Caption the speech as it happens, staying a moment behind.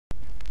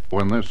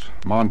When this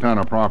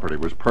Montana property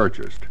was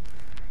purchased,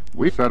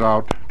 we set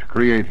out to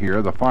create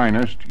here the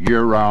finest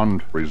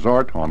year-round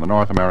resort on the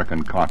North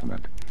American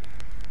continent.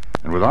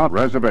 And without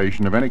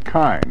reservation of any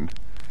kind,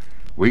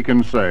 we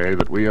can say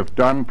that we have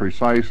done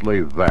precisely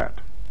that.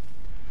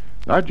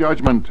 That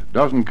judgment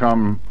doesn't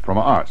come from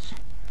us.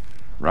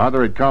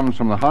 Rather, it comes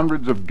from the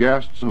hundreds of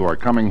guests who are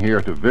coming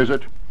here to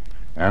visit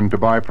and to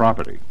buy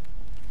property.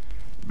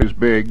 It is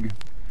big,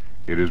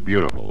 it is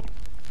beautiful.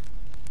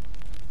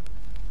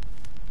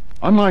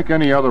 Unlike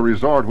any other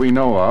resort we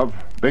know of,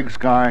 Big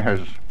Sky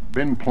has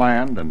been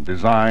planned and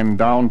designed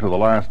down to the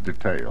last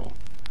detail.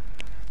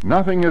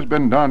 Nothing has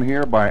been done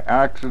here by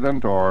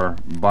accident or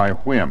by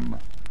whim.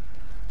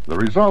 The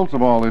results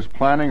of all this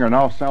planning are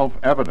now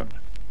self-evident.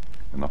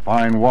 In the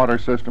fine water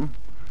system,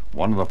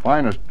 one of the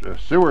finest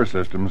sewer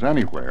systems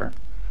anywhere,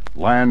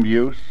 land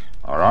use,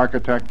 our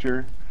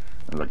architecture,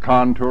 the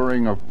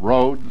contouring of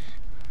roads,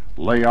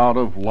 layout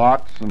of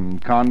lots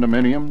and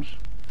condominiums,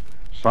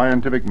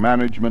 scientific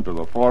management of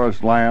the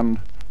forest land,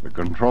 the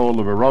control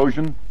of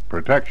erosion,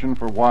 protection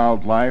for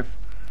wildlife,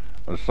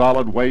 a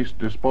solid waste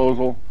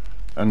disposal,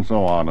 and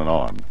so on and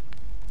on.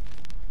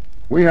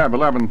 We have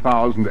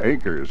 11,000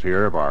 acres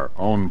here of our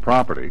own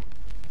property,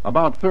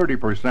 about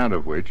 30%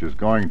 of which is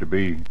going to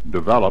be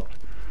developed.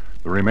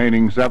 The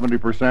remaining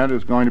 70%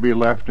 is going to be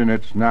left in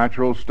its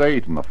natural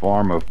state in the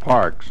form of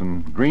parks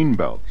and green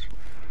belts.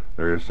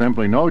 There is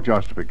simply no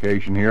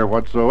justification here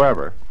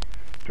whatsoever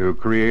to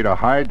create a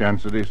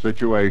high-density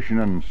situation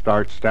and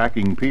start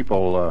stacking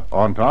people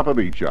on top of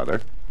each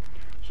other.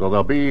 So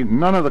there'll be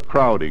none of the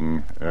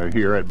crowding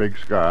here at Big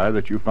Sky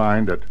that you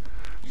find at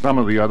some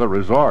of the other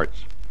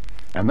resorts.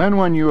 And then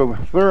when you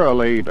have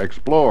thoroughly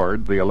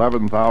explored the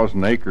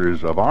 11,000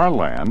 acres of our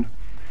land,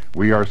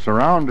 we are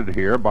surrounded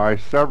here by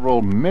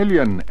several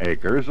million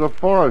acres of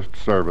Forest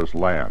Service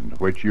land,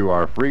 which you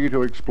are free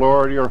to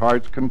explore to your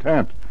heart's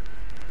content.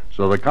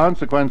 So the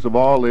consequence of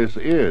all this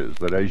is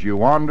that as you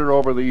wander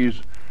over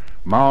these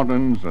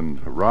mountains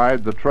and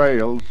ride the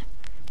trails,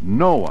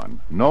 no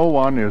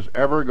one is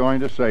ever going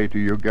to say to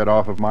you, "Get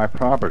off of my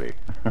property,"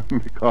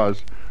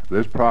 because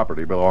this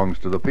property belongs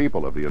to the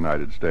people of the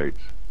United States.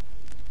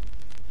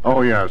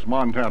 Oh yes,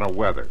 Montana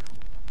weather.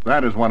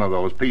 That is one of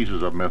those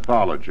pieces of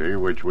mythology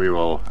which we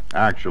will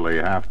actually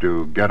have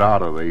to get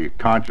out of the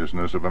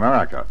consciousness of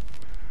America.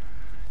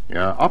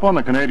 Yeah, up on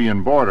the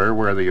Canadian border,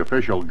 where the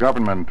official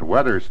government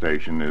weather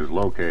station is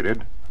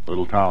located, a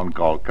little town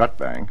called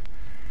Cutbank,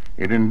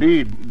 it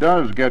indeed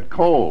does get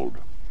cold.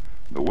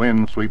 The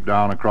winds sweep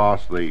down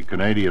across the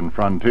Canadian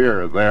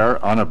frontier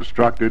there,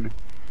 unobstructed,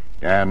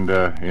 and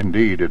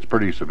indeed it's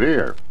pretty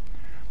severe.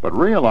 But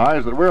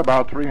realize that we're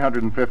about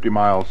 350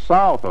 miles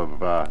south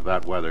of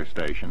that weather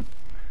station.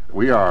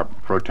 We are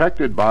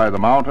protected by the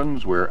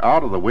mountains, we're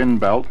out of the wind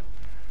belt,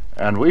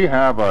 and we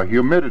have a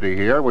humidity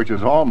here which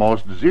is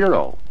almost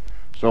zero.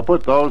 So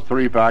put those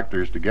three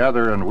factors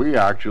together and we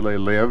actually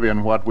live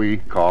in what we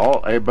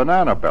call a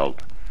banana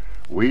belt.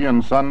 We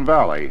in Sun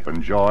Valley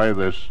enjoy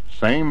this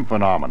same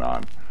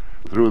phenomenon.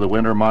 Through the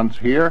winter months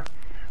here,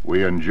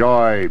 we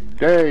enjoy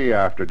day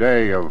after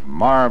day of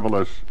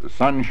marvelous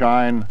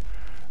sunshine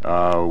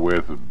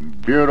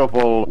with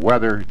beautiful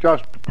weather,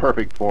 just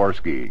perfect for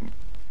skiing.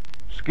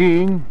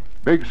 Skiing,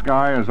 Big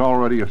Sky is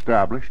already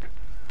established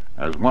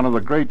as one of the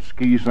great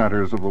ski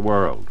centers of the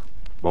world,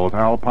 both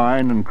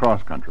alpine and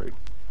cross-country.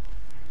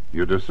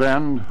 You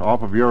descend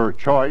off of your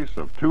choice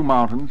of two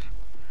mountains,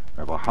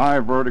 have a high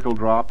vertical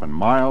drop and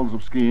miles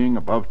of skiing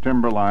above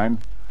timberline,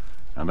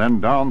 and then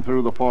down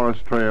through the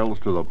forest trails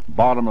to the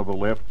bottom of the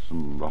lifts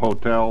and the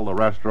hotel, the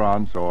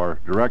restaurants, or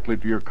directly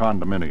to your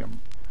condominium.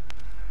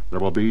 There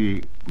will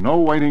be no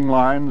waiting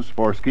lines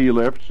for ski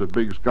lifts at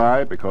Big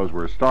Sky because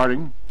we're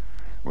starting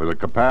with a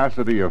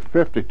capacity of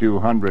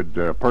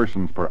 5,200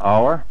 persons per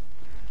hour.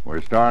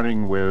 We're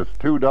starting with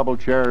 2 double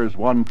chairs,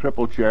 1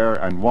 triple chair,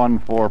 and 1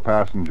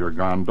 4-passenger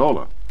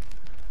gondola.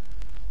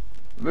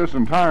 This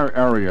entire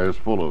area is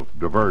full of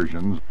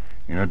diversions.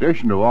 In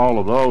addition to all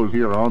of those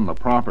here on the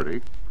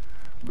property,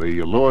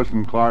 the Lewis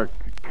and Clark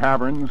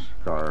Caverns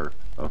are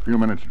a few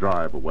minutes'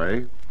 drive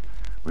away.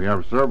 We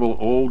have several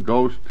old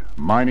ghost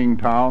mining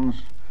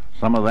towns.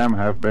 Some of them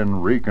have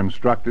been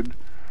reconstructed,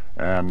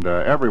 and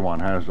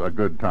everyone has a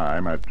good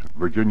time at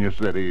Virginia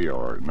City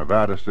or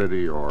Nevada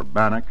City or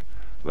Bannock.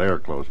 They are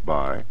close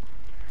by.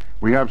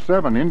 We have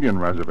 7 Indian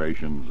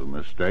reservations in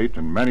this state,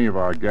 and many of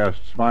our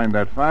guests find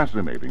that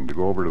fascinating to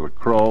go over to the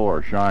Crow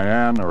or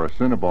Cheyenne or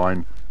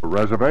Assiniboine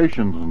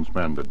reservations and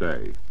spend a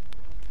day.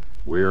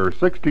 We're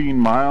 16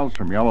 miles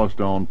from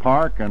Yellowstone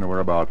Park, and we're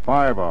about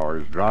 5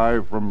 hours'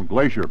 drive from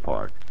Glacier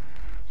Park.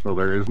 So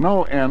there is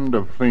no end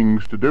of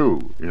things to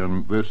do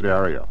in this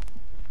area.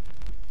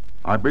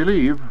 I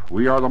believe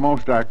we are the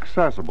most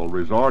accessible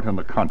resort in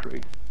the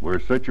country. We're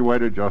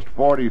situated just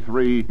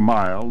 43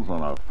 miles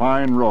on a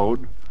fine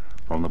road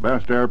from the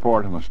best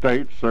airport in the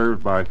state,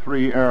 served by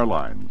 3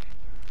 airlines.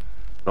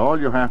 All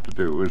you have to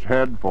do is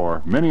head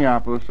for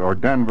Minneapolis or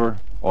Denver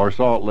or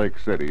Salt Lake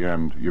City,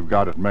 and you've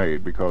got it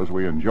made, because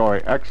we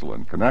enjoy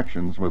excellent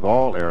connections with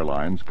all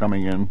airlines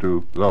coming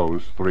into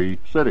those 3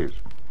 cities.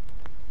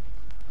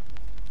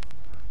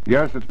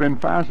 Yes, it's been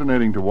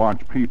fascinating to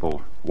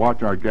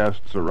watch our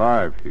guests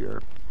arrive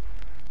here.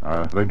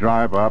 They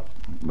drive up,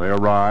 they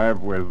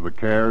arrive with the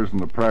cares and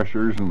the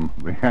pressures and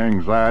the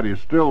anxieties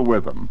still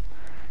with them.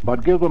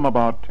 But give them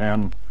about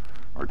 10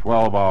 or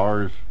 12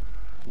 hours,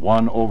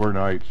 one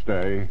overnight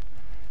stay,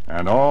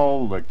 and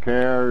all the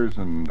cares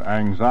and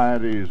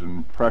anxieties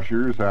and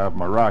pressures have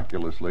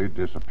miraculously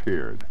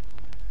disappeared.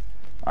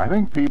 I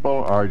think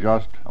people are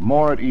just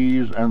more at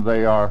ease, and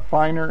they are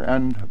finer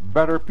and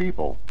better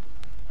people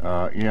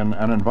in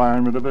an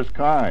environment of this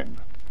kind.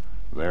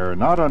 They're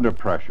not under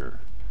pressure.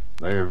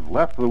 They've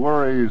left the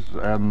worries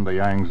and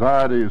the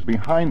anxieties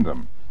behind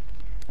them,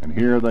 and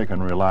here they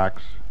can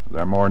relax.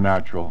 They're more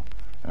natural,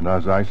 and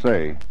as I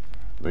say,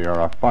 they are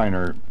a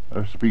finer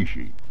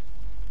species.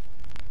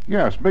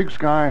 Yes, Big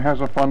Sky has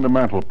a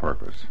fundamental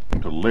purpose: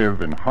 to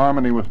live in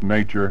harmony with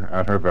nature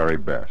at her very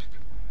best.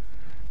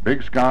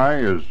 Big Sky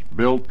is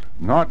built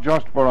not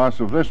just for us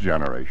of this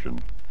generation,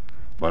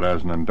 but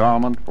as an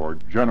endowment for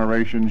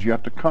generations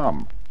yet to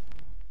come.